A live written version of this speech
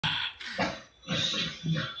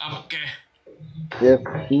Okay. If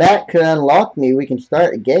Matt could unlock me, we can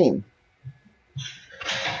start a game.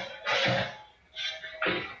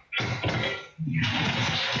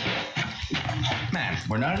 Man,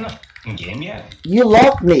 we're not in a game yet. You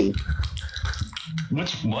locked me.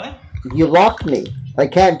 What? You locked me. I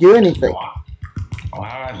can't do anything. Oh,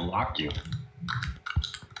 how did I lock you?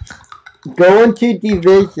 Go into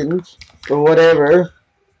divisions or whatever.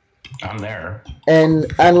 I'm there.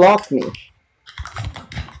 And unlock me.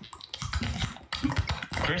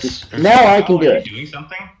 Chris? Now Kyle, I can do it. Are you doing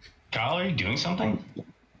something? Kyle, are you doing something?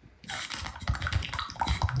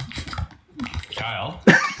 Kyle?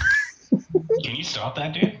 Can you stop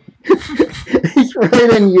that, dude? He's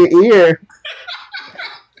right in your ear.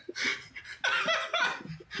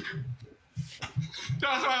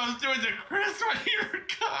 That's what I was doing to Chris when you were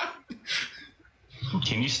gone.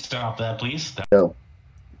 Can you stop that, please? No.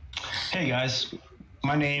 Hey, guys.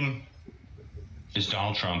 My name is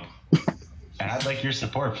Donald Trump. And I'd like your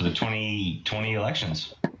support for the 2020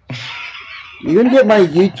 elections. You're gonna get my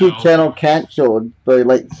YouTube channel cancelled by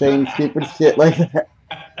like saying stupid shit like that.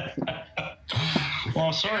 Well,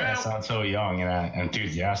 I'm sorry I sound so young and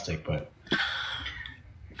enthusiastic, but...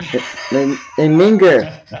 Hey,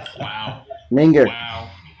 Minger. Wow. Minger. Wow.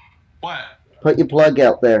 What? Put your plug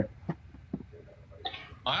out there.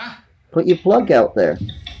 What? Put your plug out there.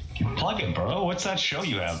 Plug it, bro. What's that show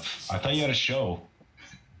you have? I thought you had a show.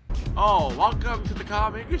 Oh, welcome to the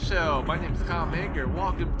Kyle Maker Show. My name is Kyle Maker.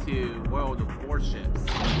 Welcome to World of Warships.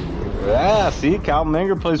 Yeah, see, Kyle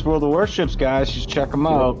Menger plays World of Warships, guys. You should check him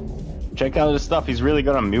out. Check out his stuff. He's really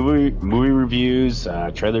good on movie reviews,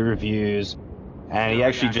 trailer reviews, and he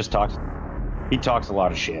actually just talks. He talks a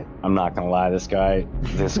lot of shit. I'm not gonna lie, this guy.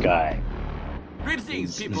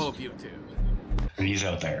 Greetings, people of YouTube. He's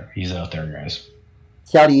out there. He's out there, guys.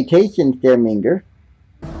 Salutations there, Minger.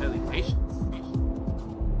 Salutations.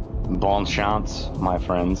 Bon chance, my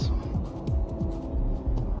friends.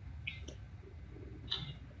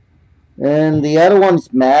 And the other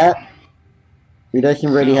one's Matt, who doesn't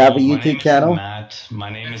really have a YouTube channel. Matt. My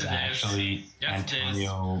name is actually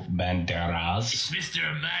Antonio Banderas. It's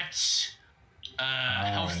Mr. Matt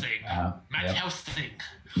Helsing. Matt Helsing.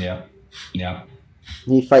 Yep.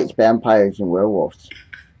 He fights vampires and werewolves.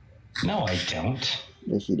 No, I don't.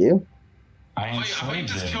 Yes, you do. I You enslaved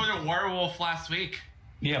just them. killed a werewolf last week.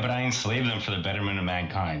 Yeah, but I enslaved them for the betterment of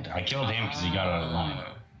mankind. I killed him because he got out of line.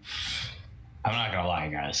 I'm not gonna lie,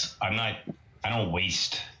 guys. I don't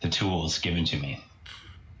waste the tools given to me.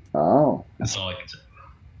 Oh. That's all I can say.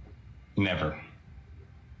 Never.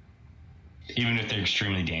 Even if they're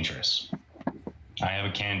extremely dangerous. I have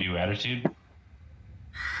a can-do attitude.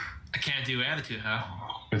 A can-do attitude, huh?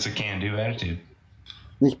 It's a can-do attitude.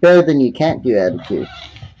 It's better than you can't do attitude.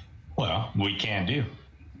 Well, we can do.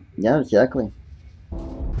 Yeah, exactly.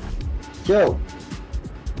 So,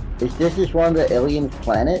 is this one of the alien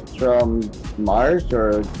planets from Mars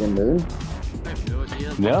or the moon? I have no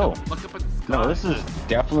idea. No. Look up at the sky. No, this is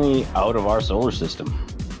definitely out of our solar system.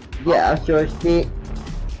 Yeah, so it's the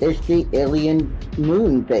alien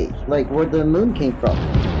moon base, like where the moon came from.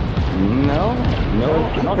 No,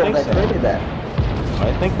 I don't think that so. created that.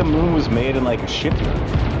 I think the moon was made in like a shipyard.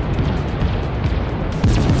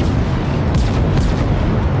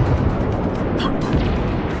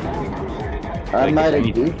 I Like, might if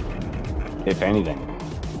have do. If anything.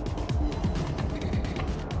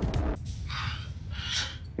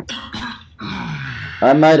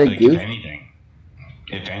 I might have Like, goofed.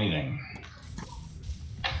 if anything.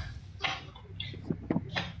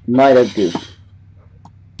 Might have goofed.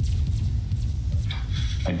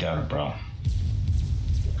 I doubt it, bro.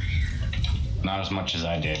 Not as much as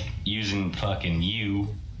I did. Using fucking you.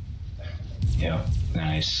 Yep,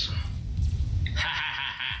 nice.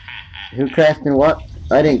 Who crashed and what?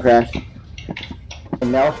 I didn't crash. The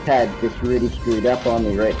mouse pad just really screwed up on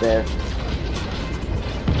me right there.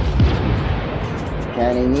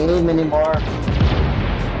 Can't aim anymore.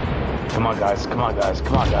 Come on, guys. We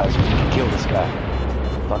can kill this guy.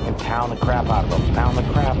 Fucking pound the crap out of him.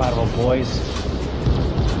 Boys.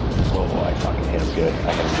 Oh, I fucking hit him good.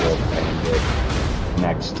 I hit him good.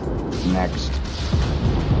 Next.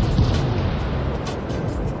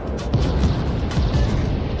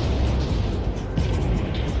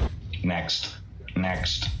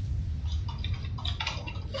 Next.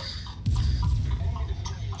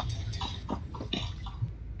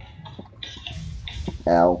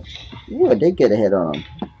 Ow. Ooh, I did get a hit on him.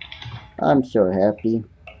 I'm so happy.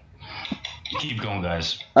 Keep going,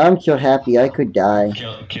 guys. I'm so happy I could die.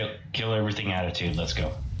 Kill everything attitude. Let's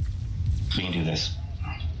go. We can do this.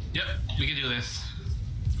 Yep, we can do this.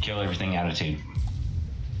 Kill everything attitude.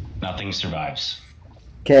 Nothing survives.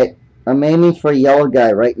 Okay, I'm aiming for a yellow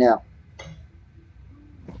guy right now.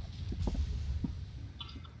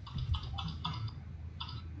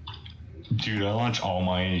 Dude, I launch all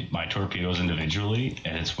my torpedoes individually,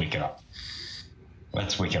 and it's wicked up.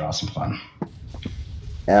 That's wicked awesome fun.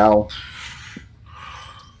 Ow.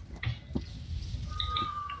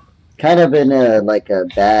 Kind of in a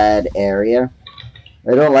bad area.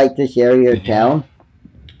 I don't like this area of town.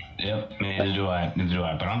 Yep, neither do I. Neither do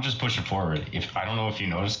I. But I'm just pushing forward. If I don't know if you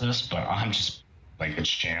noticed this, but I'm just like a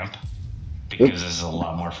champ because this is a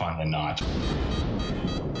lot more fun than not.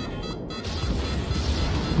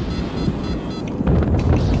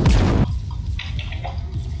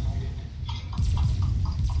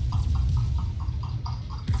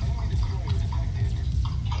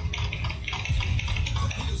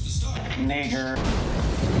 Nigger.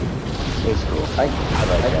 It's cool. I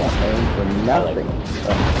don't aim for nothing.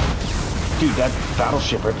 Dude, that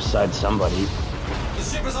battleship right beside somebody. The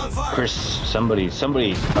ship is on fire. Chris, somebody. There's a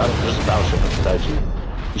battleship right beside you.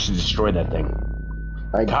 You should destroy that thing.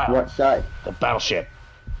 Kyle. What side? The battleship.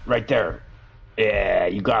 Right there. Yeah,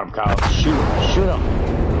 you got him, Kyle. Shoot him. Shoot him.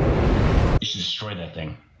 You should destroy that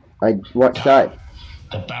thing. What side?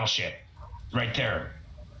 The battleship. Right there.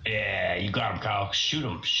 Yeah, you got him, Kyle. Shoot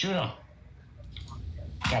him. Shoot him.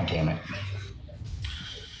 God damn it.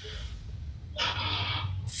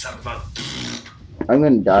 I'm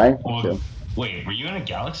gonna die. Well, So. wait, were you in a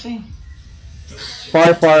galaxy?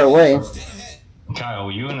 Far, far away. Kyle,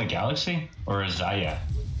 were you in a galaxy? Or a Zaya?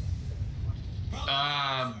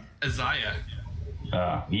 Isaiah.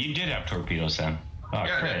 You did have torpedoes then. Oh,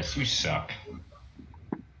 Yeah, Chris, you suck.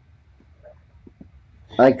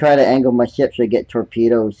 I try to angle my ship so I get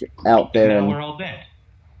torpedoes out there. Now we're all dead.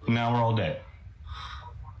 Now we're all dead.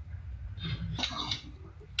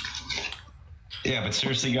 Yeah, but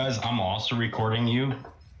seriously, guys, I'm also recording you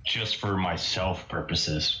just for myself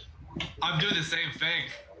purposes. I'm doing the same thing.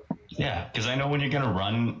 Yeah, because I know when you're gonna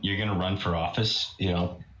run for office, you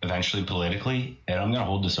know, eventually politically, and I'm gonna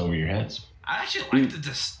hold this over your heads. I actually like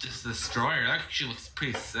this destroyer. That actually looks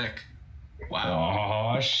pretty sick.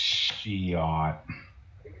 Wow. Oh, shit. Yeah,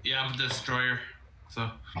 I'm a destroyer. So.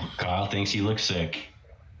 Kyle thinks he looks sick.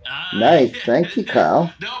 Nice, thank you,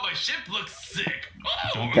 Kyle. No, my ship looks sick.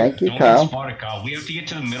 Thank you, don't Kyle. Get spotted, Kyle. We have to get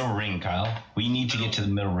to the middle ring, Kyle. We need to get to the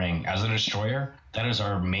middle ring. As a destroyer, that is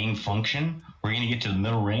our main function. We're going to get to the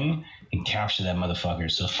middle ring and capture that motherfucker.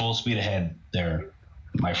 So full speed ahead there,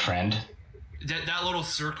 my friend. That little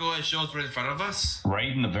circle it shows right in front of us?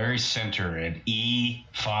 Right in the very center at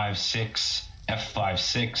E56,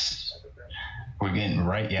 F56. We're getting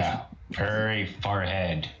right, yeah. Very far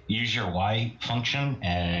ahead. Use your Y function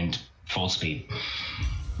and full speed.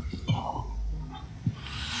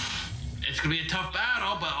 It's gonna be a tough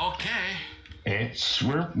battle, but okay.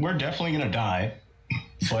 We're definitely gonna die,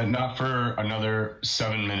 but not for another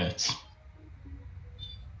 7 minutes.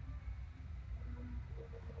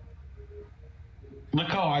 Look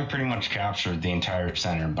how I pretty much captured the entire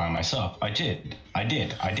center by myself. I did.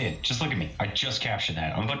 Just look at me. I just captured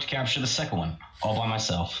that. I'm about to capture the second one all by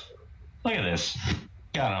myself. Look at this.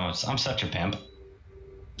 God, I'm such a pimp.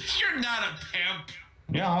 You're not a pimp.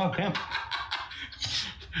 Yeah, I'm a pimp.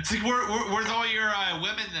 See, where's all your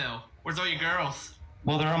women now? Where's all your girls?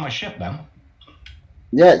 Well, they're on my ship, man.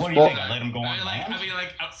 Yes. What do you think? I let them go on land? I mean,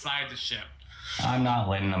 like outside the ship. I'm not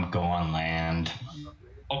letting them go on land.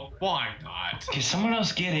 Oh, why not? Can someone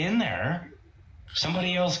else get in there?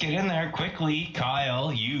 Somebody else get in there quickly.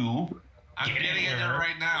 Kyle, you. I'm getting in there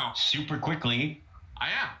right now. Super quickly. I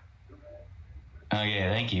am. Okay,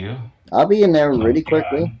 thank you. I'll be in there really God.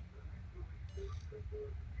 quickly.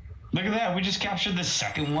 Look at that. We just captured the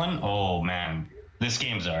second one. Oh, man. This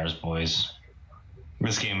game's ours, boys.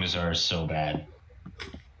 This game is ours so bad.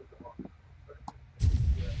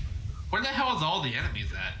 Where the hell is all the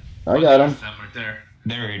enemies at? I got there's them. them right there.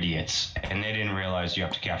 They're idiots, and they didn't realize you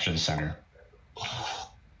have to capture the center.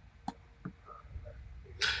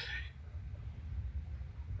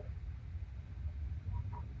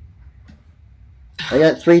 I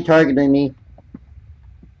got 3 targeting me.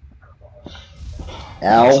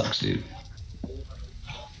 That Ow. sucks, dude.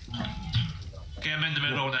 Okay, I'm in the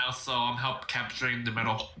middle now, so I'm help capturing the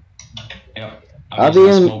middle. Yep.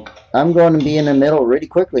 I'm going to be in the middle really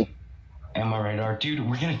quickly. And my radar. Dude,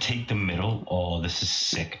 we're going to take the middle. Oh, this is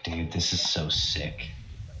sick, dude. This is so sick.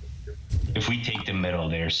 If we take the middle,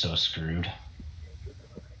 they're so screwed.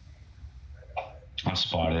 I'm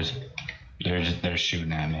spotted. They're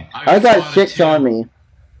shooting at me. I got 6 on me.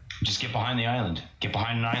 Just get behind the island. Get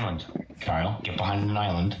behind an island. Kyle, get behind an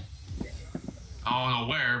island. I don't know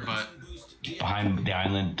where, but... Behind the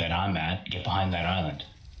island that I'm at. Get behind that island.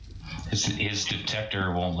 His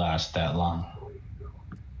detector won't last that long.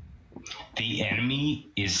 The enemy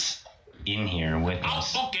is in here with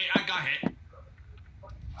us. Oh, okay, I got hit.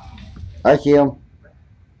 I see him.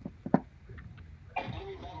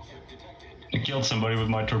 I killed somebody with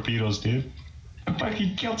my torpedoes, dude. I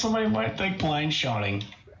fucking killed somebody with my like blind shotting.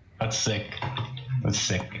 That's sick. That's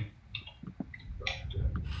sick.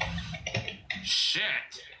 Shit.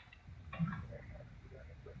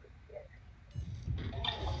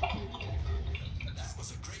 That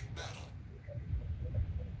was a great battle.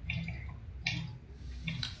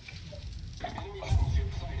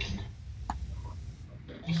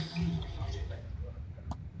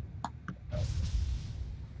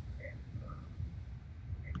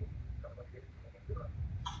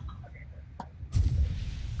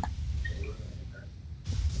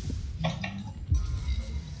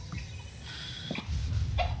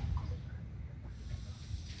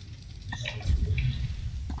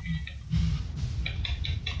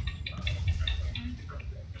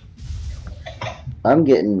 I'm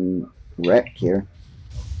getting wrecked here.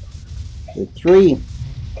 With 3.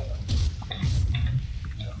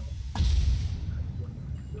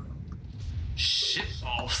 Shit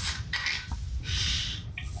balls.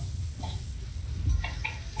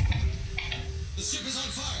 The ship is on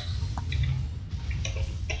fire.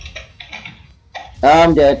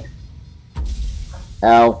 I'm dead.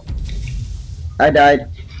 Ow. I died.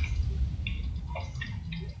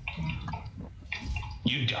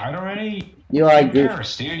 You died already? You I You're do.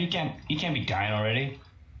 embarrassed, dude. You can't be dying already.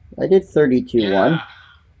 I did 32-1. Yeah.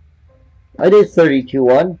 I did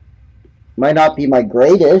 32-1. Might not be my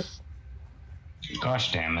greatest,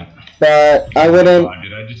 Gosh damn it. but I Oh my wouldn't. God,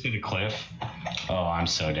 did I just hit a cliff? Oh, I'm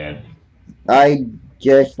so dead. I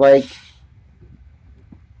just like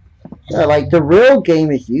the real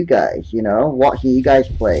game is you guys, you know, watching you guys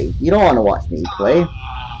play. You don't want to watch me play.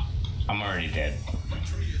 I'm already dead.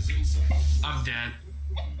 Victory is in sight. I'm dead.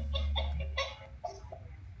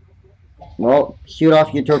 Well, shoot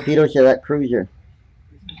off your torpedoes to that cruiser.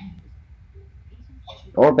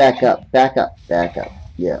 Or back up, back up, back up.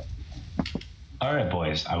 Yeah. Alright,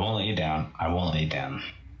 boys. I won't let you down. I won't let you down.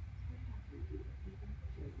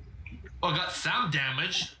 Oh, I got sound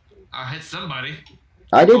damage. I hit somebody.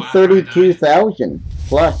 I did Oh, after I died. 32,000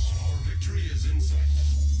 plus. Our victory is in sight.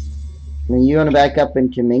 And you want to back up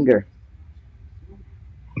into Minger.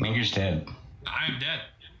 Minger's dead. I am dead.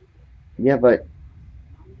 Yeah, but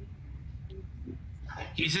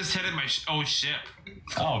He's just hitting my own ship.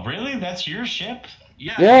 Oh, really? That's your ship?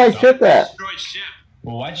 Yeah, Yeah, I he said that. destroyed ship.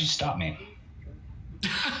 Well, why'd you stop me? you,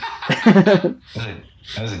 That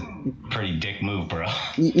was a pretty dick move, bro.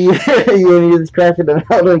 you just crashing the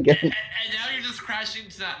mountain again. And now you're just crashing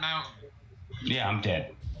to that mountain. Yeah, I'm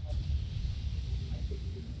dead.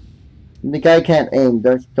 The guy can't aim.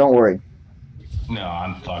 Don't worry. No,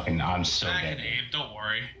 I'm so I dead. can aim, don't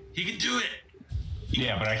worry. He can do it.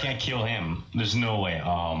 Yeah, but I can't kill him. There's no way.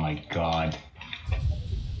 Oh my god.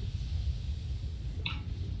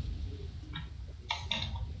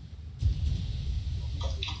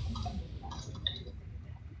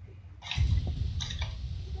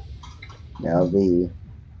 Now the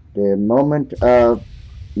moment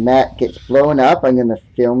Matt gets blown up, I'm gonna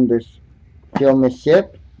film this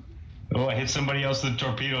ship. Oh, I hit somebody else with a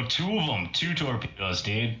torpedo. 2 of them. 2 torpedoes,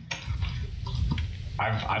 dude.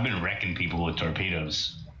 I've been wrecking people with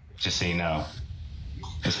torpedoes. Just so you know.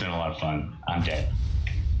 It's been a lot of fun. I'm dead.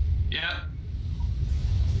 Yeah.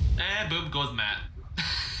 And boom goes Matt.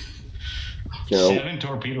 So 7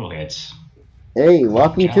 torpedo hits. hey,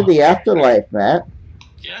 welcome to the afterlife, Matt.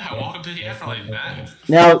 Yeah, welcome to the afterlife, Matt.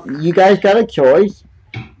 Now you guys got a choice.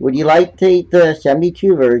 Would you like to take the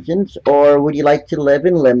 72 versions, or would you like to live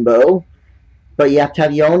in limbo, but you have to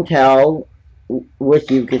have your own towel with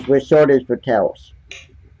you because we're shortage for towels?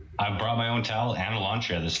 I brought my own towel and a lawn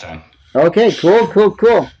chair this time. Okay,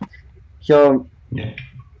 cool. So, Yeah.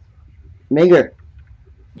 Minger,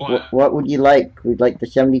 What? what would you like? Would you like the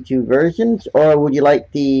 72 versions, or would you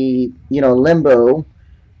like the, limbo,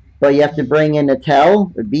 but you have to bring in a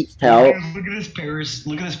towel, a beach towel? Look at this Paris.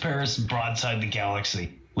 Look at this Paris broadside the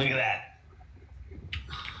galaxy. Look at that.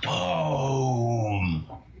 Boom.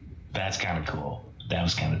 That's kind of cool. That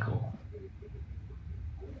was kind of cool.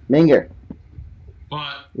 Minger,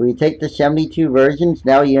 What? would you take the 72 versions,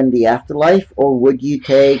 now you're in the afterlife, or would you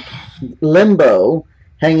take limbo,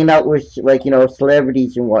 hanging out with,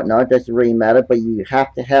 celebrities and whatnot? Doesn't really matter, but you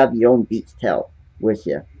have to have your own beach towel with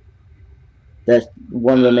you. That's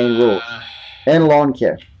one of the main rules. And lawn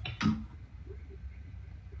chair.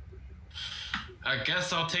 I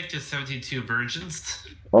guess I'll take the 72 virgins.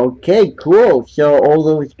 Okay, cool. So all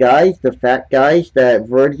those guys, the fat guys, that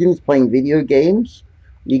virgins playing video games,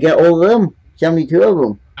 you get all of them. 72 of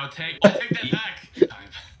them. I'll take that back.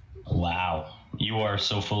 Wow, you are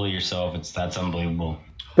so full of yourself. That's unbelievable.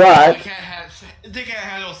 But They can't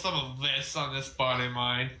handle some of this on this body of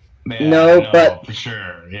mine. Yeah, No, but- for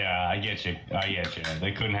sure. Yeah, I get you.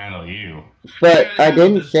 They couldn't handle you. I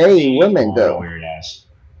didn't say women What a though. weird ass.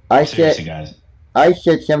 I Seriously, said guys. I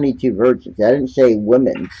said 72 virgins. I didn't say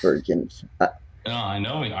women virgins. No, I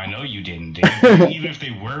know you didn't. Dude. even if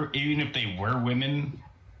they were women,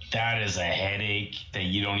 that is a headache that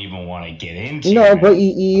you don't even want to get into. No, but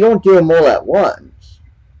you don't do them all at once.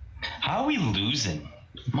 How are we losing?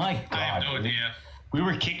 My God, I have no idea. we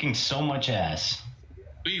were kicking so much ass.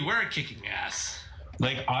 We were kicking ass.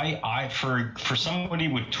 Like I for somebody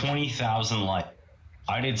with 20,000 life,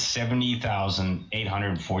 I did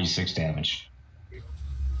 70,846 damage,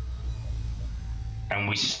 and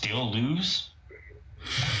we still lose.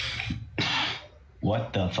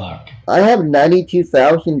 What the fuck? I have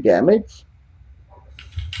 92,000 damage.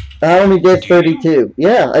 I only did Do 32.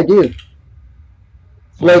 Yeah, I do.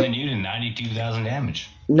 Well, Like- then you did 92,000 damage.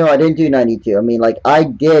 No, I didn't do 92. I mean, like, I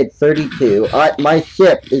did 32. My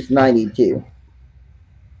ship is 92.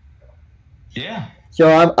 Yeah.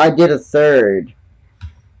 So I did a third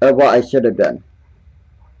of what I should have done.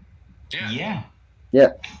 Yeah.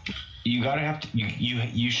 Yeah. You gotta have to.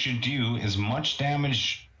 You should do as much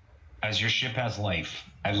damage as your ship has life,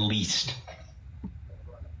 at least.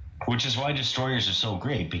 Which is why destroyers are so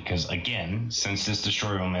great, because again, since this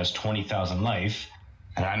destroyer only has 20,000 life,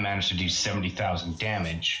 and I managed to do 70,000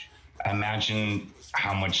 damage, imagine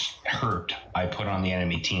how much hurt I put on the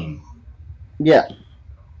enemy team. Yeah.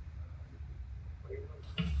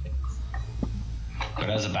 But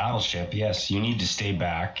as a battleship, yes, you need to stay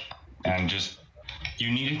back and just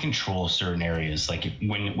you need to control certain areas. Like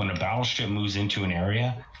when a battleship moves into an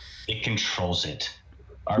area, it controls it.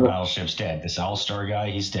 Our battleship's dead. This All-Star guy,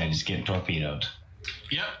 he's dead. He's getting torpedoed.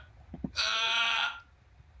 Yep.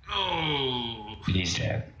 Oh. He's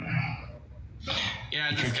dead. Yeah,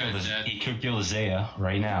 He this could kill guy's dead. He could kill Isaiah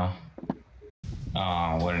right now.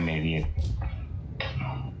 Oh, what an idiot.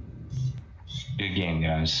 Good game,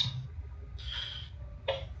 guys.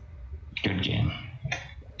 Good game.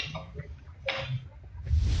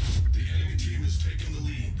 The enemy team has taken the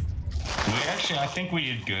lead. I think we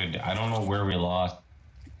did good. I don't know where we lost,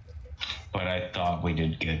 but I thought we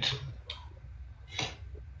did good.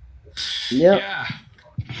 Yep. Yeah.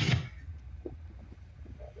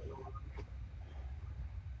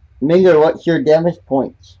 Minger, what's your damage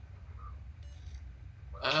points?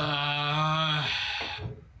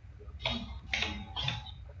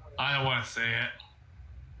 I don't want to say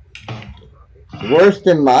it. Worse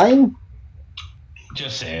than mine?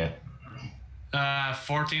 Just say it.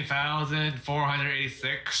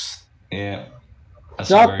 14,486. Yeah. That's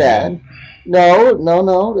Not very bad. good.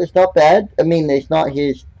 No, it's not bad. I mean, it's not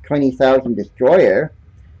his 20,000 destroyer,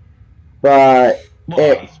 but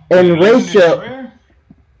What? in You ratio, destroyer?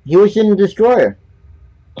 he was in the destroyer.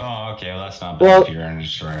 Oh, okay. Well, that's not bad Well- if you're in a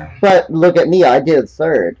destroyer. But look at me, I did a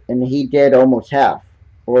third, and he did almost half,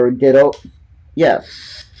 or did yeah.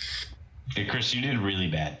 Hey, Chris, you did really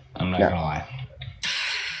bad. I'm not Yeah. gonna lie.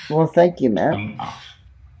 Well, thank you, man.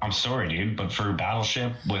 I'm sorry, dude, but for a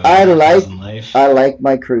battleship with I 100,000 life, I like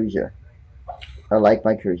my cruiser.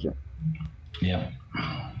 yeah.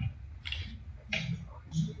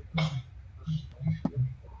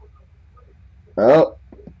 Oh,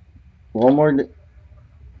 one more.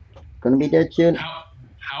 Gonna be dead soon.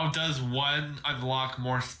 How does one unlock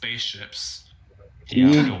more spaceships? You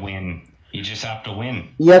have to win. You just have to win.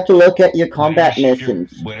 You have to look at your combat Whatever ship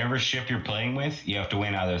missions. Whatever ship you're playing with, you have to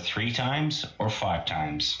win either 3 times or 5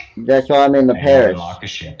 times. That's why I'm in the and Paris. unlock a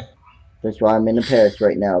ship. That's why I'm in the Paris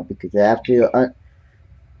right now, because I have to.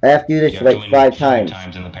 I have to do You this have to like win 5 5 times.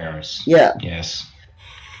 times in the Paris. Yeah. Yes.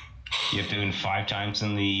 You have to win 5 times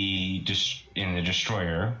in the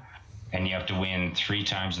destroyer, and you have to win 3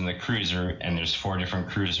 times in the cruiser. And there's 4 different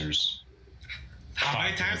cruisers. How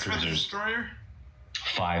many 5 times different for the cruisers. destroyer?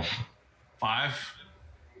 5. 5.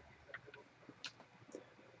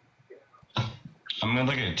 I'm gonna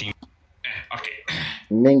look at a team. Okay.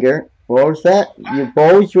 Minger, what was that? Your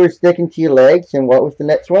bows were sticking to your legs, and what was the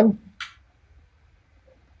next one?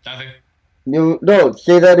 Nothing. No,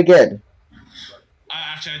 say that again.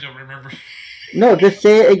 Actually, I don't remember. No, just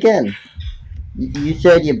say it again. You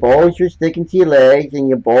said your balls were sticking to your legs, and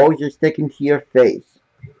your balls are sticking to your face.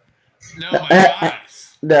 No, my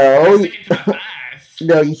thighs. No, Sticking to my thighs.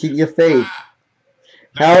 no, you said your face.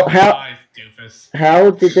 No, my How- thighs, doofus.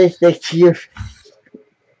 How did they stick to your?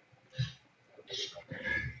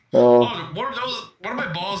 Oh, Oh, what are those? What are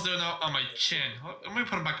my balls doing on my chin? Let me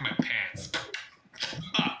put them back in my pants.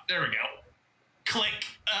 Ah, there we go. Click.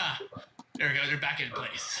 There we go. They're back in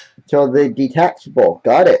place. so the detachable.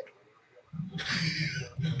 Got it.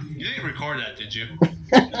 You didn't record that, did you?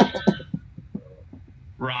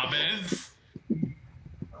 Robins.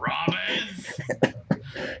 Robins.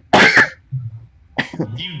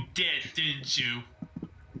 You did, didn't you?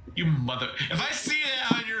 You mother. If I see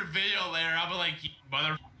that on your video later, I'll be like, you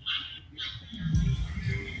mother.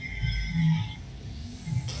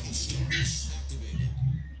 Battle stars activated.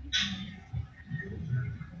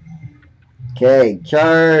 Okay,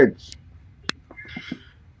 charge.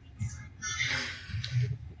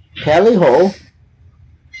 Tally ho.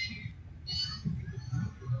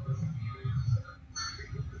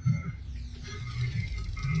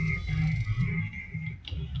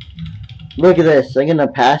 Look at this. I'm gonna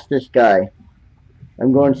pass this guy.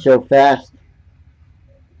 I'm going so fast.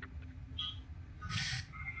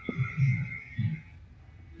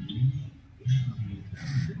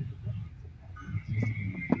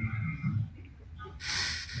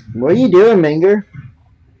 What are you doing, Minger?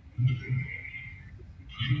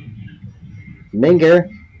 Minger,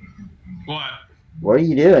 What? what are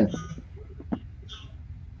you doing?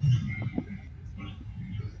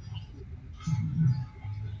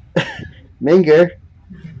 Minger,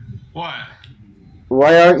 What?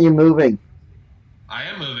 why aren't you moving? I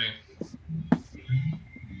am moving.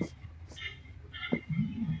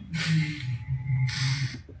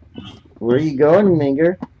 Where are you going,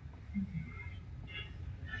 Minger?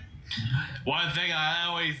 One thing I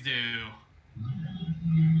always do.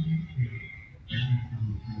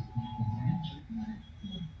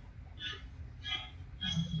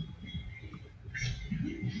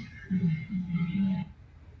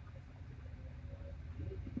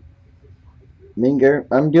 Minger,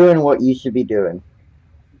 I'm doing what you should be doing.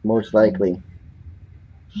 Most likely.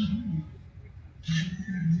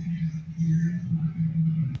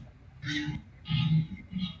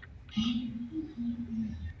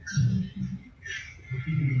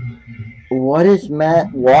 What is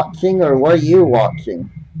Matt watching, or what are you watching?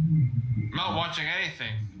 I'm not watching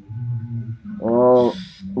anything. Well,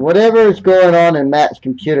 whatever is going on in Matt's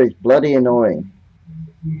computer is bloody annoying.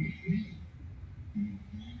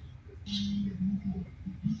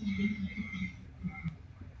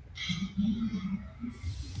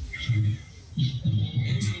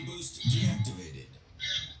 Engine boost deactivated.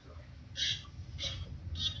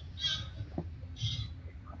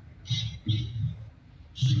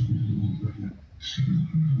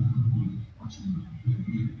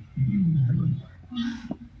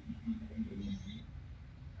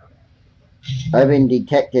 I've been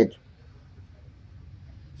detected.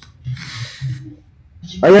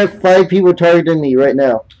 I have 5 people targeting me right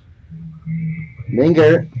now.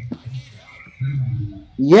 Minger,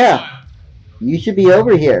 yeah, What? you should be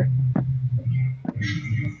over here.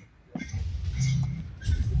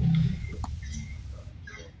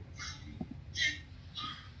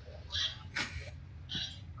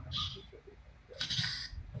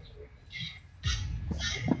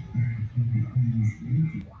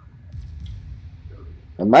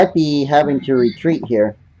 I might be having to retreat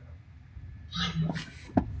here.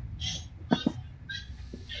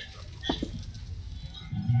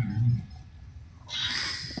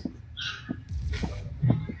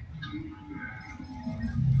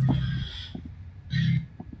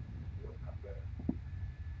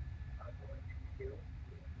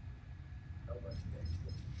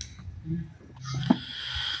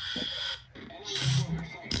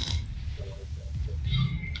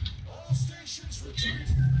 All stations retreat.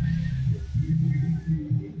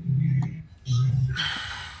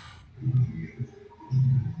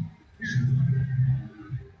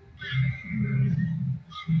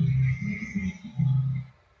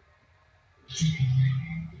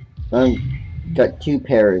 I've got 2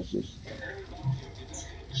 pairs.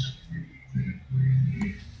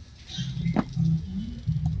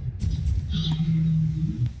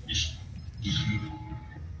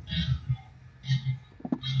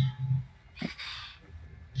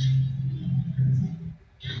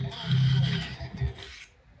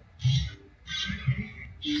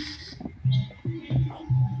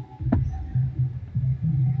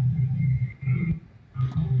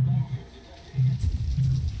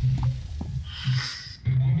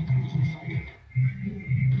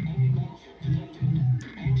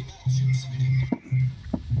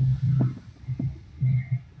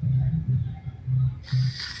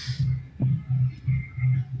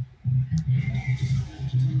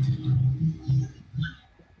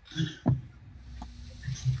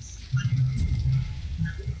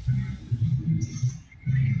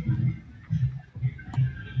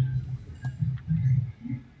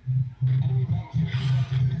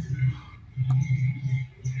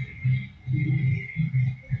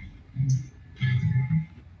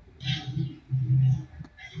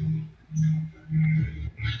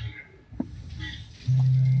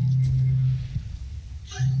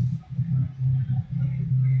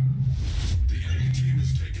 The enemy team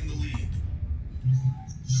has taken the lead.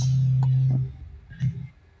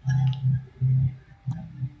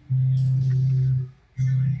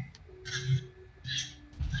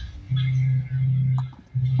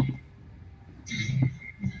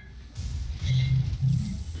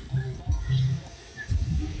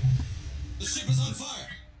 The ship is on fire.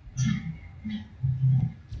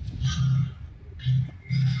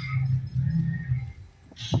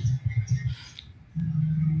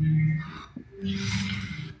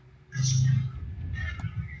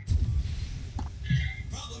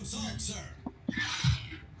 Problem solved, sir.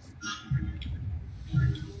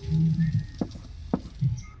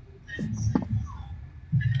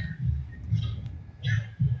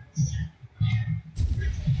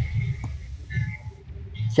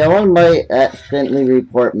 Someone might accidentally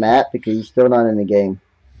report Matt because he's still not in the game.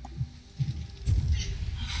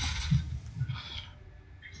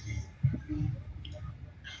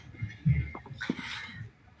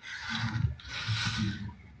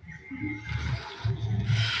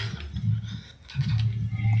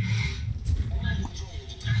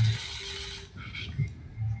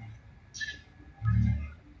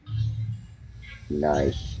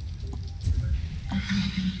 Nice.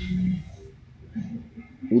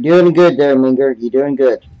 You're doing good there, Minger. You're doing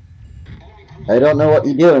good. I don't know what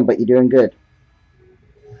you're doing, but you're doing good.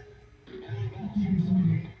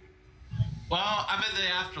 Well, I'm in the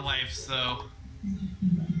afterlife, so.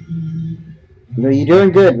 No, you're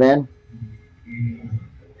doing good, man.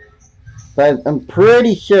 But I'm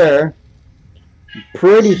pretty sure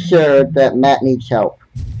that Matt needs help.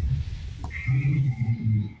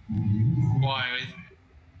 Why?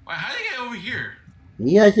 How did he get over here?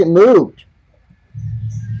 He hasn't moved.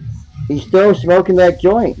 He's still smoking that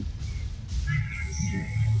joint.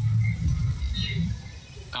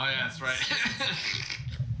 Oh, yeah, that's right.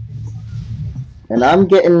 And I'm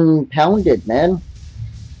getting pounded, man.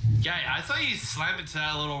 Yeah, I saw you slam into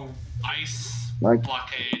that little ice Like-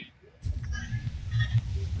 blockade.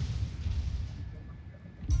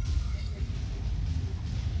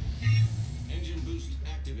 Engine boost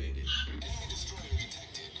activated. Enemy destroyer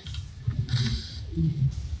detected.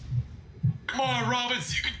 Come on,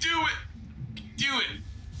 Robbins, you can do it! You can do it!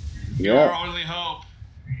 Yeah. You're our only hope.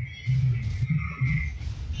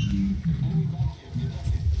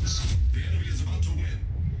 The enemy is about to win.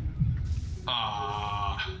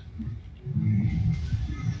 Ah,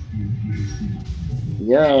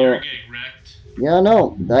 Yeah. you're getting wrecked. Yeah,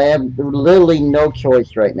 no. I have literally no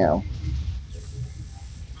choice right now.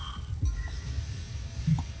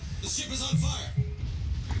 The ship is on fire.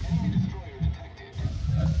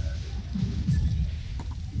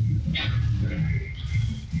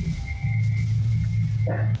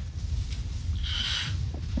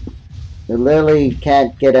 I literally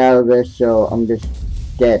can't get out of this, so I'm just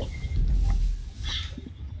dead.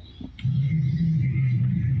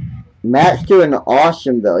 Matt's doing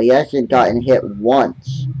awesome, though. He hasn't gotten hit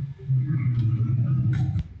once.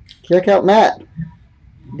 Check out Matt.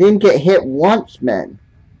 Didn't get hit once, man.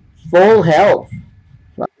 Full health.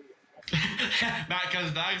 Matt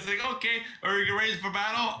comes back, he's like, okay, are you ready for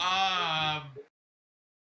battle?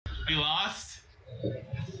 We lost?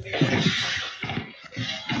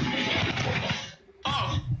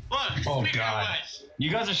 Oh, look, Oh, speaking God. of which. You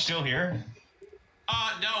guys are still here?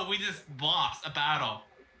 No, we just lost a battle.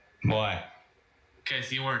 Why?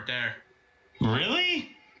 Because you weren't there.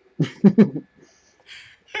 Really?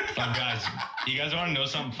 Guys, you guys want to know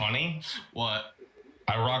something funny? What?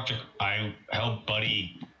 I helped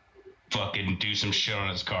Buddy fucking do some shit on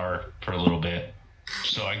his car for a little bit.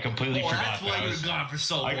 So I completely forgot That's why that I you was... were gone for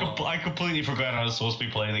so long. I completely forgot I was supposed to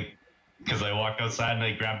be playing because I walked outside and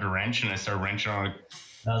I grabbed a wrench and I started wrenching on it.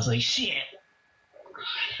 I was like, shit.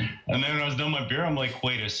 And then when I was done my beer, I'm like,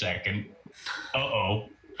 wait a second. Uh-oh.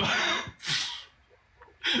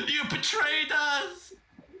 You betrayed us!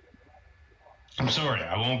 I'm sorry,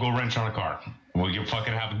 I won't go wrench on a car. We can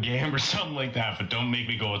fucking have a game or something like that, but don't make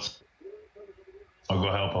me go. I'll go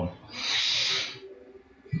help him.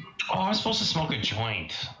 Oh, I'm supposed to smoke a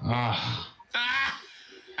joint. Ugh. Ah!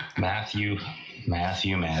 Matthew. Right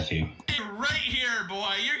here,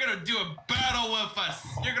 boy. You're gonna do a battle with us.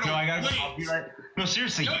 You're gonna No, I gotta wait. go. I'll be right. No,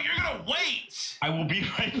 seriously. No, you're gonna wait. I will be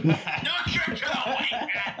right back. No, you're gonna wait,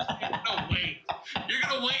 man. You're gonna wait. You're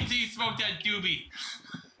gonna wait till you smoke that doobie.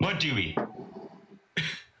 What doobie?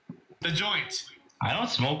 The joint. I don't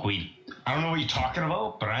smoke weed. I don't know what you're talking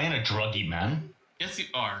about, but I ain't a druggie, man. Yes, you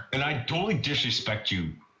are. And I totally disrespect you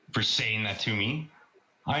for saying that to me.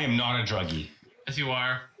 I am not a druggie. Yes, you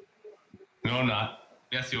are. No, I'm not.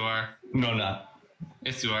 Yes, you are. No, I'm not.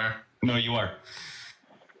 Yes, you are. No, you are.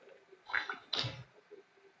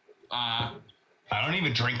 Uh, I don't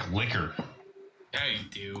even drink liquor. yeah, you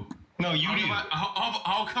do. No, you do.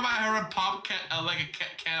 How come I heard a pop like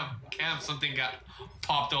a can of something got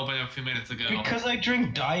popped open a few minutes ago? Because I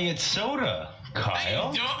drink diet soda,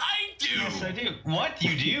 Kyle. I do. Yes, I do. What?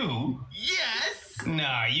 You do? Yes.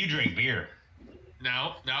 Nah, you drink beer.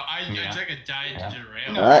 No, I drink a diet ginger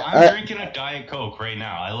ale. No, I'm drinking a Diet Coke right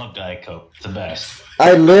now. I love Diet Coke. It's the best.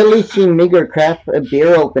 I literally seen Migger craft a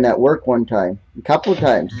beer open at work one time. A couple of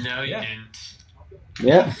times. No, you Yeah. didn't.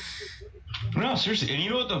 Yeah. No, seriously. And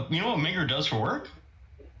you know what Migger does for work?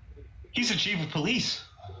 He's the chief of police,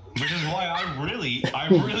 which is why I really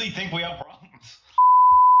think we have problems.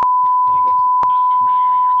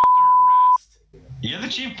 You're the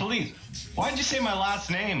chief of police. Why'd you say my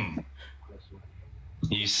last name?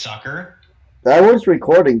 You sucker. I was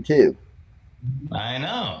recording too. I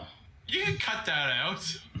know. You can cut that out.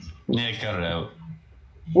 Yeah, cut it out.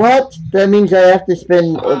 What? That means I have to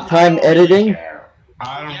spend time editing?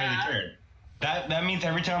 I don't really care. That means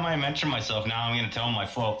every time I mention myself, now I'm gonna tell them my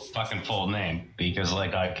full name because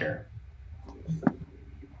like I care.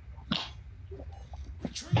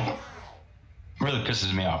 Really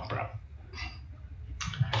pisses me off, bro.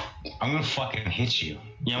 I'm gonna fucking hit you.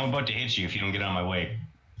 Yeah, I'm about to hit you if you don't get out of my way.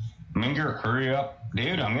 Minger, hurry up.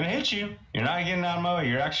 Dude, I'm gonna hit you. You're not getting out of my way.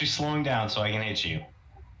 You're actually slowing down so I can hit you.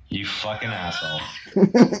 You fucking asshole.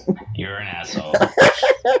 You're an asshole.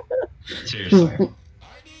 Seriously.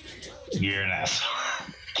 You're an asshole.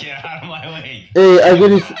 Get out of my way. Hey,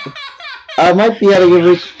 I might be able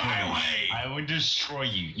to get I would destroy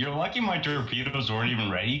you. You're lucky my torpedoes weren't even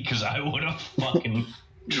ready because I would have fucking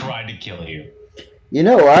tried to kill you. You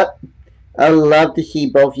know what? I'd love to see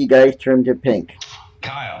both you guys turn to pink.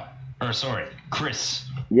 Chris.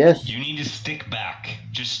 Yes. You need to stick back.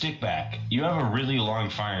 Just stick back. You have a really long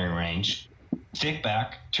firing range. Stick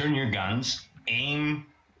back, turn your guns, aim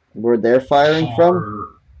Where they're firing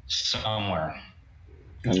from? Somewhere.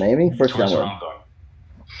 I'm aiming for Towards where somewhere. I'm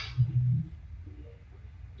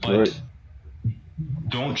going. But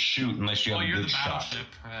don't shoot unless you have a you're good the shot. battleship.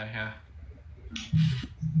 Yeah.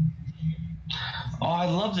 Oh, I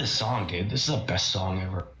love this song, dude. This is the best song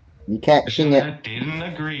ever. You can't sing it. Didn't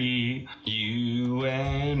agree. You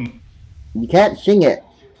and You can't sing it.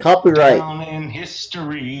 Copyright. down in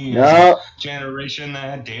history. No. Generation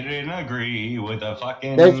that didn't agree with a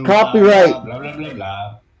fucking. There's copyright. Blah, blah, blah,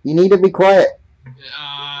 blah. You need to be quiet.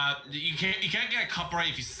 You can't get a copyright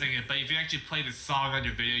if you sing it, but if you actually play the song on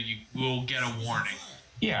your video, you will get a warning.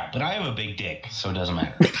 Yeah, but I have a big dick, so it doesn't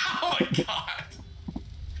matter. Oh my god.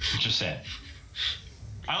 Just said.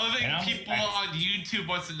 I don't think people on YouTube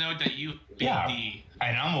wants to know that you big Yeah, D.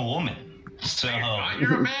 and I'm a woman. So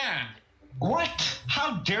You're a man. What?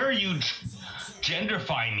 How dare you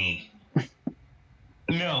genderfy me?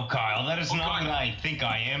 No, Kyle, that is not what I think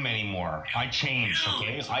I am anymore. I changed,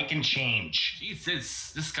 okay? I can change.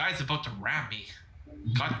 Jesus, this guy's about to ram me.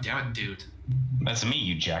 God damn it, dude. That's me,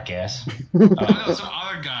 you jackass. Oh no, some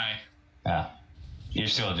other guy. Yeah. You're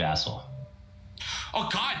still an asshole. Oh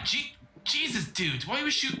god, Jesus, dude. Why do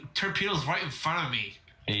you shoot torpedoes right in front of me?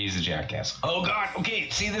 He's a jackass. Oh god, okay,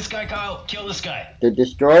 see this guy, Kyle? Kill this guy. The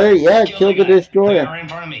destroyer? Yeah, kill the destroyer. Right in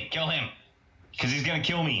front of me. Kill him. Because he's gonna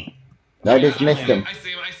kill me. I just missed him. I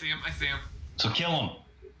see him. So kill him.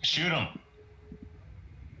 Shoot him.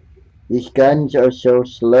 These guns are so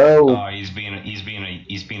slow. Oh, he's being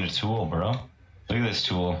a tool, bro. Look at this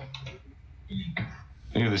tool.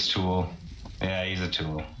 Look at this tool. Yeah, he's a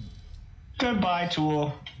tool. Goodbye,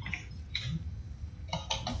 tool.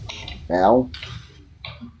 Ow.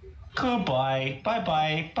 Goodbye.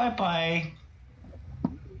 Bye-bye. Bye-bye.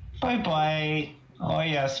 Bye-bye. Oh,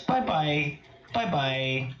 yes. Bye-bye.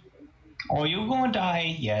 Bye-bye. Oh, you gonna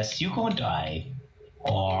die? Yes, you gonna die.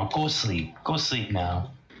 Oh, go sleep. Go sleep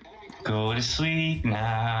now. Go to sleep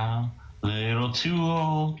now, little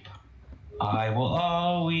tool. I will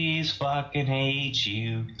always fucking hate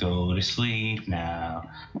you. Go to sleep now,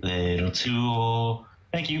 little tool.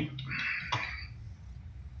 Thank you.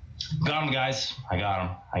 Got him, guys. I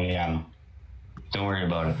got him. Don't worry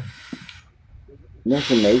about it. That's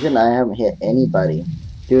amazing. I haven't hit anybody.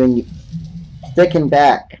 Sticking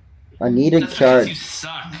back. I need a That's because charge. you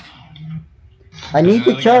suck. I need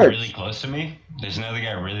to charge. Really close to me. There's another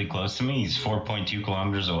guy really close to me. He's 4.2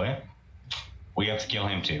 kilometers away. We have to kill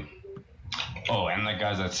him too. Oh, and that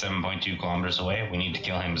guy's at 7.2 kilometers away. We need to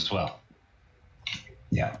kill him as well.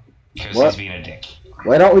 Yeah, because he's being a dick.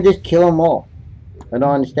 Why don't we just kill them all? I don't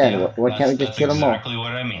understand. Yeah, Why can't we just kill them all? That's exactly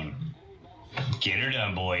what I mean. Get her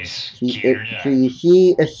done, boys. So Get her so done. you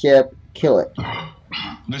see a ship, kill it.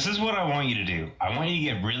 This is what I want you to do. I want you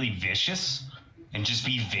to get really vicious and just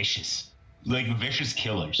be vicious. Like vicious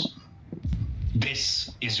killers.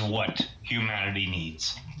 This is what humanity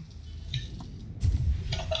needs.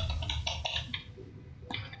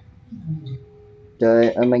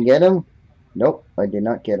 Am I get him? Nope, I did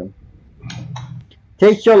not get him.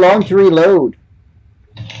 Takes so long to reload.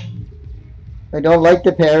 I don't like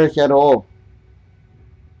the Paris at all.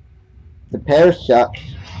 The Paris sucks.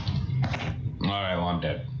 Alright, well, I'm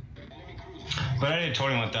dead. But I did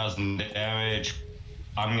 21,000 damage.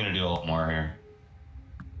 I'm gonna do a lot more here.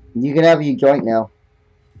 You can have your joint now.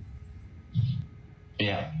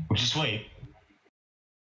 Yeah, just wait.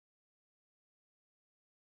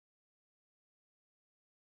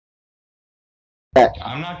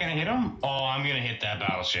 I'm not gonna hit him? Oh, I'm gonna hit that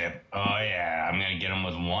battleship. Oh yeah, I'm gonna get him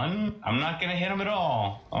with one. I'm not gonna hit him at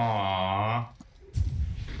all. Aww.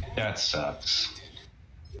 That sucks.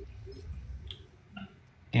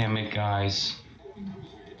 Damn it, guys.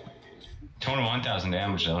 21,000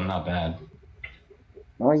 damage though, not bad.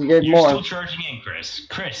 Oh, you did You're more. still charging in, Chris.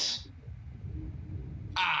 Chris,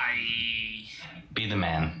 be the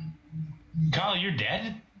man. Kyle, you're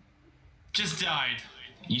dead? Just died.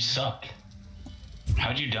 You suck.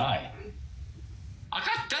 How'd you die? I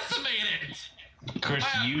got decimated. Chris,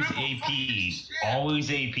 use AP. Always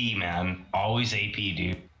AP, man. Always AP,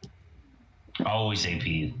 dude. Always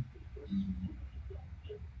AP.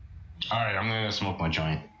 Alright, I'm gonna go smoke my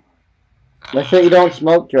joint. Let's say you don't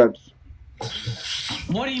smoke drugs.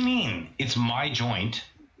 What do you mean? It's my joint.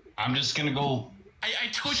 I'm just gonna go. I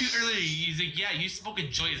told you earlier, he's like, yeah, you smoke a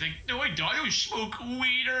joint. He's like, no, I don't. I don't smoke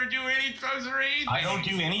weed or do any drugs or anything. I don't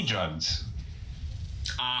do any drugs.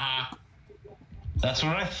 Uh-huh. That's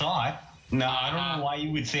what I thought. No, I don't know why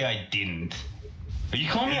you would say I didn't. Are you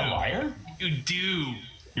calling me a liar? You do.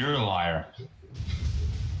 You're a liar.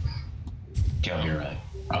 Okay, I'll be right.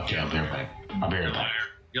 Okay, I'll be right back. I'll be right back.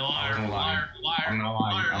 You're a liar, I'm lying. liar, liar. I'm not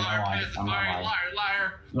lying. Liar, I'm not liar, lying. pants I'm not fire, lying. liar,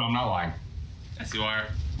 liar. No, I'm not lying. Yes, you are.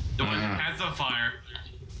 The one that has the fire.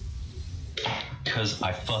 Cause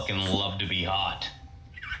I fucking love to be hot.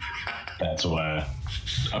 That's why.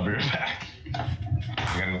 I'll be right back.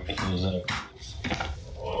 I gotta go pick those up.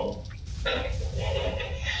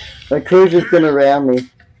 My cruiser's gonna ram me.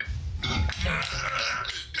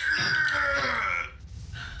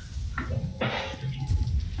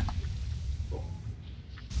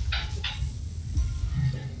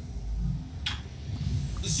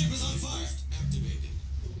 The ship is on fire. Activated.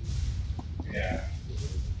 Yeah.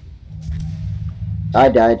 I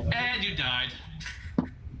died. And you died.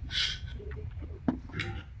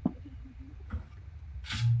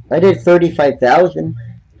 I did 35,000.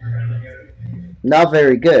 Not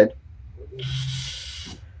very good.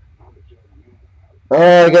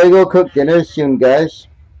 Oh, I gotta go cook dinner soon, guys.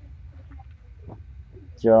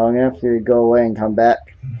 So I'm gonna have to go away and come back.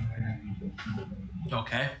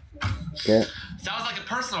 Okay. Okay. Sounds like a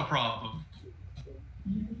personal problem.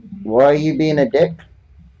 Why are you being a dick?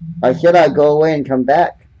 I said I'd go away and come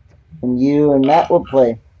back. And you and Matt will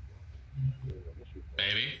play.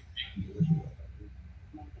 Maybe.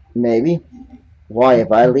 Maybe. Why,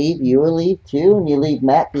 if I leave, you will leave too? And you leave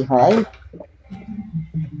Matt behind?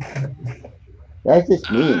 That's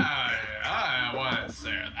just mean. I wouldn't say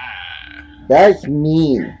that. That's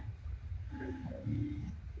mean.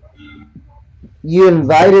 You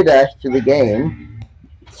invited us to the game,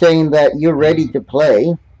 saying that you're ready to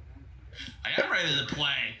play, I am ready to play.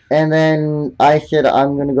 and then I said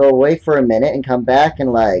I'm gonna go away for a minute and come back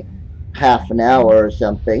in like half an hour or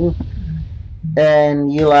something,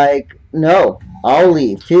 and you like, no, I'll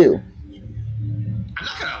leave too. I'm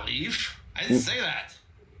not gonna leave. I didn't say that.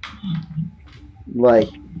 Like,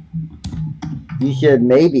 you said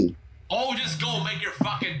maybe. Oh, just go make your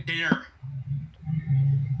fucking dinner.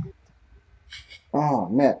 Oh,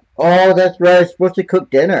 man. Oh, that's right. I was supposed to cook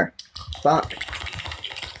dinner. Fuck.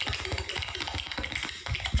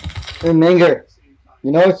 Hey, Minger,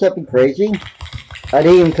 you know what's something crazy? I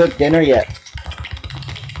didn't even cook dinner yet.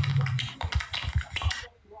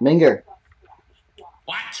 Minger,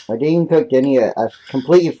 What? I didn't even cook dinner yet. I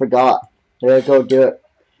completely forgot. I gotta go do it.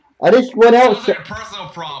 I just went Sounds out. like a personal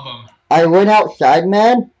problem. I went outside,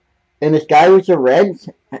 man, and this guy with the reds,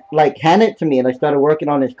 like, handed it to me, and I started working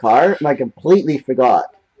on his car, and I completely forgot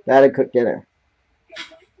that I cooked dinner.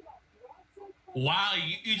 Wow,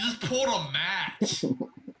 you just pulled a Matt.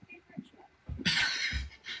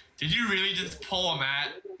 Did you really just pull a Matt?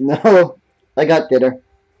 No, I got dinner.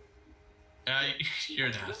 You're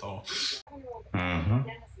an asshole. Mm-hmm.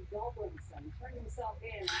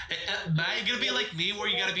 Matt, you gonna be like me where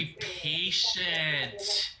you gotta be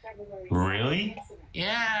patient. Really?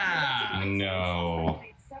 Yeah. No.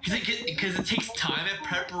 Because it takes time and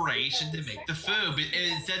preparation to make the food. But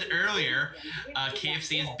it said earlier,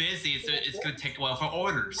 KFC is busy, so it's going to take a while for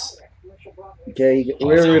orders. Okay, So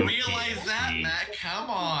realize that, Matt. Come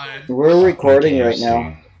on. we're recording right KFC.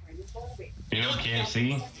 now. You know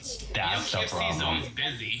KFC? That's the KFC's problem. always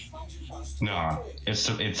busy. No,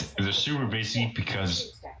 they're super busy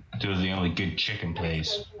because they're the only good chicken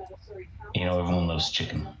place. You know, everyone loves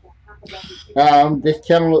chicken. This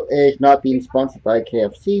channel is not being sponsored by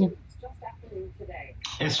KFC.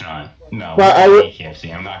 It's not. No, But I I would- hate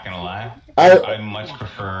KFC. I'm not gonna lie. I- I much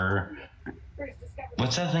prefer.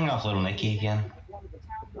 What's that thing off Little Nicky again?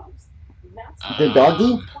 The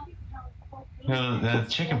doggy? No, the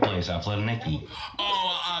chicken place off Little Nicky.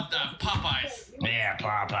 Oh, Popeyes. Yeah,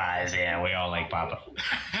 Popeyes. Yeah, we all like Popeyes.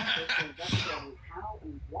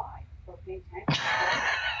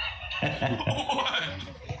 What?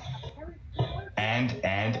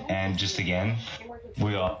 And just again,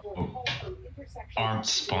 we all aren't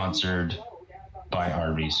sponsored by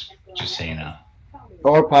Arby's. Just so you know.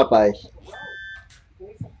 Or Popeyes.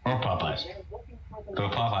 Or Popeyes.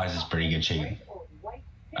 But Popeyes is pretty good chicken.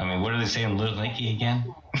 I mean, what are they saying, Little Nicky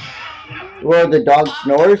again? Where the dog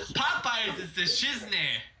snores? Popeyes is the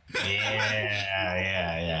shiznit.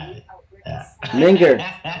 Yeah. Minger.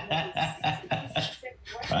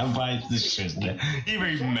 Popeyes the shiznit. He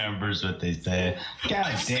remembers what they say. God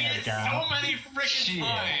I've seen damn, it God. so many freaking Shit.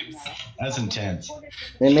 times. That's intense.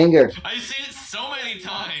 Hey, Minger. I've seen it so many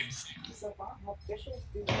times.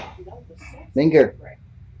 Minger.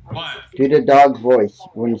 What? Do the dog voice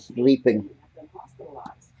when sleeping.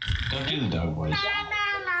 Don't do the dog voice.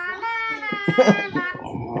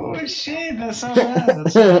 Oh shit, that's not bad.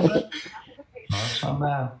 That's not bad. That's not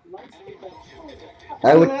bad.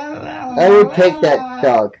 I would take that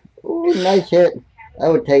dog. Ooh, nice hit. I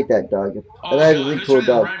would take that dog. Oh, That's a God, really who's cool trying to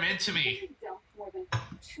dog. rhyme into me?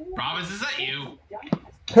 Robbins, is that you?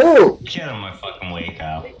 Who? Get on my fucking way,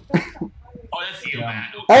 Kyle. Oh, that's you, Yeah.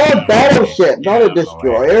 Matt. Oh, a battleship, not a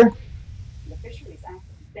destroyer.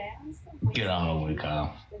 Get on my way,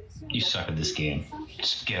 Kyle. You suck at this game.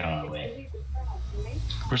 Just get on my way.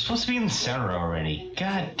 We're supposed to be in the center already.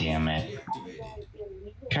 God damn it.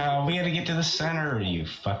 Kyle, we gotta get to the center, you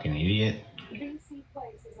fucking idiot.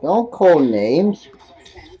 Don't call names.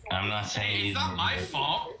 I'm not saying It's he's not my idiot.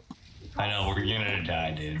 fault. I know, we're gonna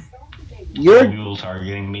die, dude. You're People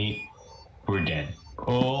targeting me, we're dead.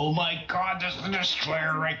 Oh my god, there's the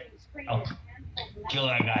destroyer right. Oh, kill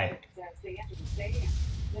that guy.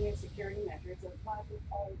 The new security measures apply to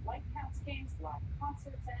all White House games, live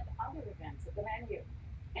concerts, and other events at the venue.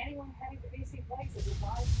 Anyone heading to BC Place is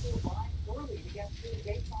advised to arrive early to get through the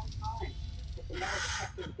gates on time. If the metal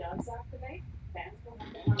detector does activate, fans will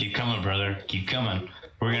have to Keep coming, brother. Keep coming.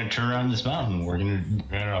 We're gonna turn around this mountain. We're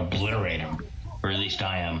gonna obliterate him. Or at least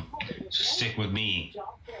I am. So stick with me, job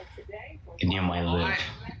fair today for and you might live.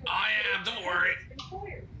 I am, don't worry.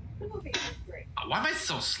 employers. The movie industry. Why am I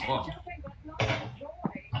so slow? Jumping but not joy.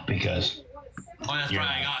 Because Oh, that's You're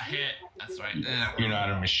right, I not. got hit. That's right. Yeah. you're not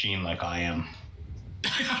a machine like I am.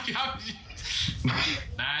 Nah,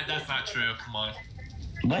 that's not true. Come on.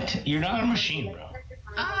 What? You're not a machine, bro.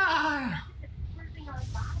 Ah.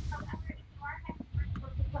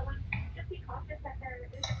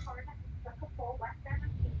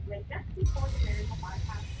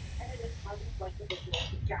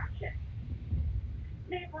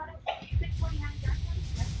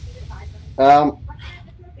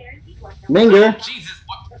 Minger. Jesus,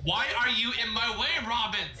 why are you in my way,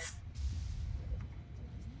 Robbins?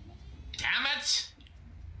 Damn it!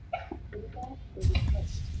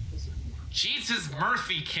 Jesus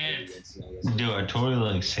Murphy, kid. Dude, I totally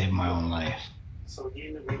like saved my own life.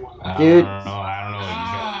 Dude. I don't know what you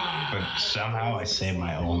got, but somehow I saved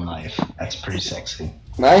my own life. That's pretty sexy.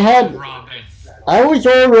 Robbins. I was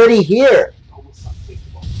already here.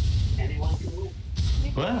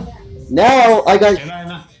 What? Now I Did I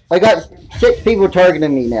not? got 6 people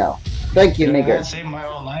targeting me now. Thank you, Did I Minger. not save my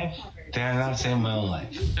own life? Did I not save my own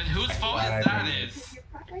life? Then whose fault is that is?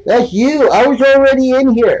 That's you. I was already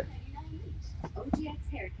in here.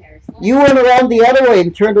 You went around the other way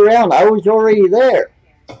and turned around. I was already there.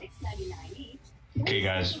 Okay,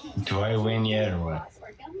 guys, do I win yet or what?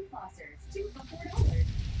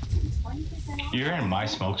 You're in my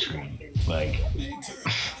smoke screen. Like,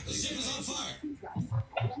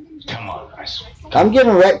 come on, guys. I'm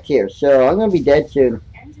getting wrecked here, so I'm gonna be dead soon.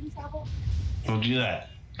 Don't do that.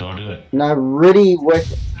 Don't do it. And I really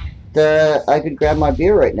wish that I could grab my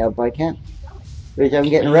beer right now, but I can't. Because I'm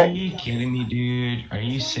getting Are wrecked. you kidding me, dude? Are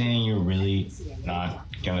you saying you're really not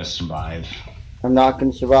gonna survive? I'm not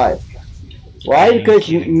gonna survive. Why? Are you Because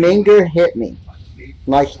kidding me? Minger hit me.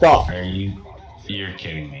 My stop. Are you? You're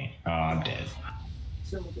kidding me. Oh, I'm dead.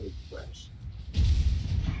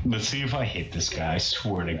 Let's see if I hit this guy. I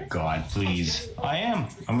swear to God, please. I am.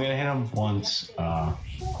 I'm gonna hit him once. Oh,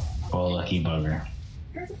 lucky bugger.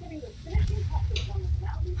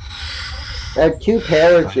 I have 2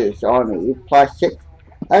 parishes on me, plus 6.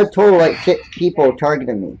 I have total like 6 people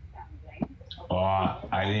targeting me. Oh,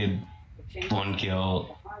 I did 1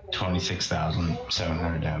 kill,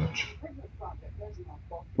 26,700 damage.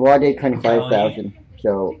 Well, I did 25,000,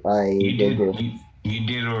 so I You did do. you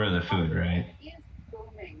did order the food, right?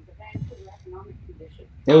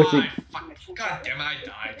 It was God damn it, I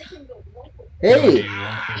died. Hey, Do you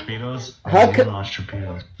want torpedoes? How I co- want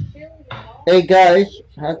torpedoes. hey guys,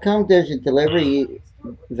 how come there's a delivery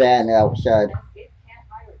van outside?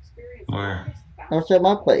 Where? Outside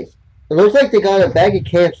my place. It looks like they got a bag of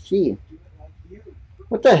KFC.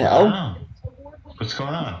 What the I hell? don't know. What's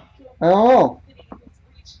going on? I don't know.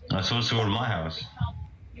 I'm supposed to go to my house.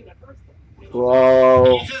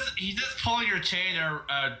 Whoa. He's just pulling your chain, or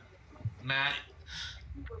Matt.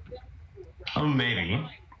 Oh, maybe.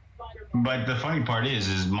 But the funny part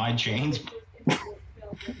is my chains.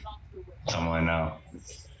 Someone I know.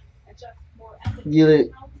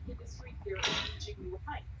 You,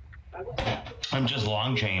 I'm just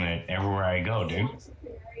long chaining it everywhere I go, dude.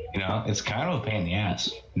 You know, it's kind of a pain in the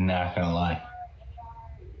ass. Not gonna lie.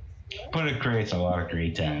 But it creates a lot of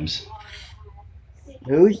great times.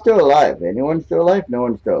 who's still alive? Anyone still alive? No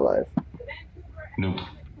one's still alive. Nope.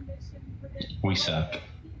 We suck.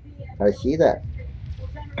 I see that.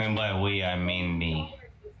 And by we, I mean me.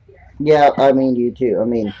 Yeah, I mean you too. I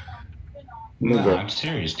mean, No, nigga. I'm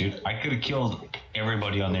serious, dude. I could have killed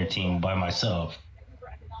everybody on their team by myself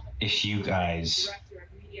if you guys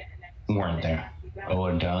weren't there. I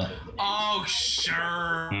would have done it. Oh,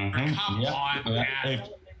 sure. Mhm. Come Yeah. on, Matt.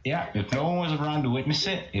 If no one was around to witness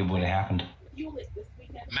it, it would have happened.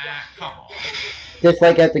 Matt, come on. Just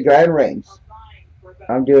like at the ground range.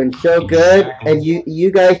 I'm doing so good, and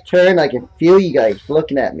you guys turn. I can feel you guys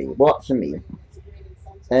looking at me, watching me,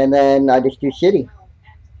 and then I just do shitty.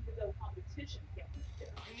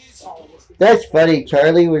 That's funny.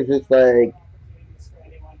 Charlie was just like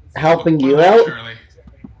helping What you about out. Shirley?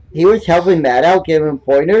 He was helping Matt out, giving him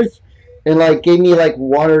pointers, and like gave me like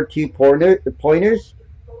 1 or 2 pointers,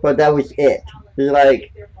 but that was it. He's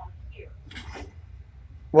like,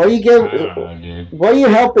 why you I give? don't know, dude. Why are you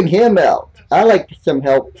helping him out? I like some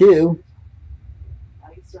help too.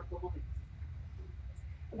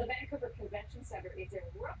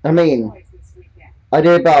 I mean, I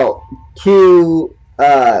did about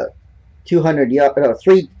 200 yard, no,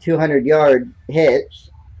 3 200-yard hits.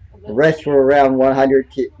 The rest were around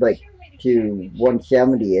 100 to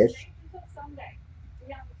 170 ish.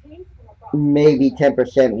 Maybe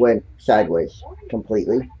 10% went sideways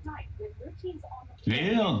completely. You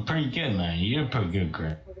did pretty good, man. You did pretty good,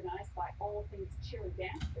 Greg.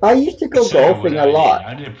 I used to go golfing a lot.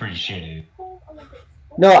 I did pretty shitty.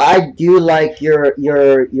 No, I do like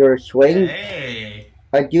your swing. Hey.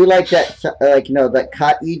 I do like that, like that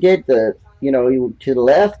cut you did, you to the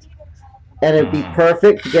left, and it'd be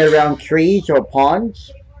perfect to get around trees or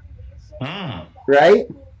ponds. Right?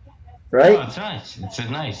 Right? Oh, it's nice.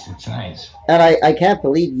 It's nice. And I can't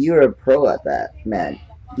believe you're a pro at that, man.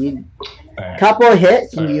 You couple of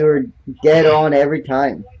hits and you're dead on every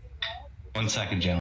time. 1 second, gentlemen.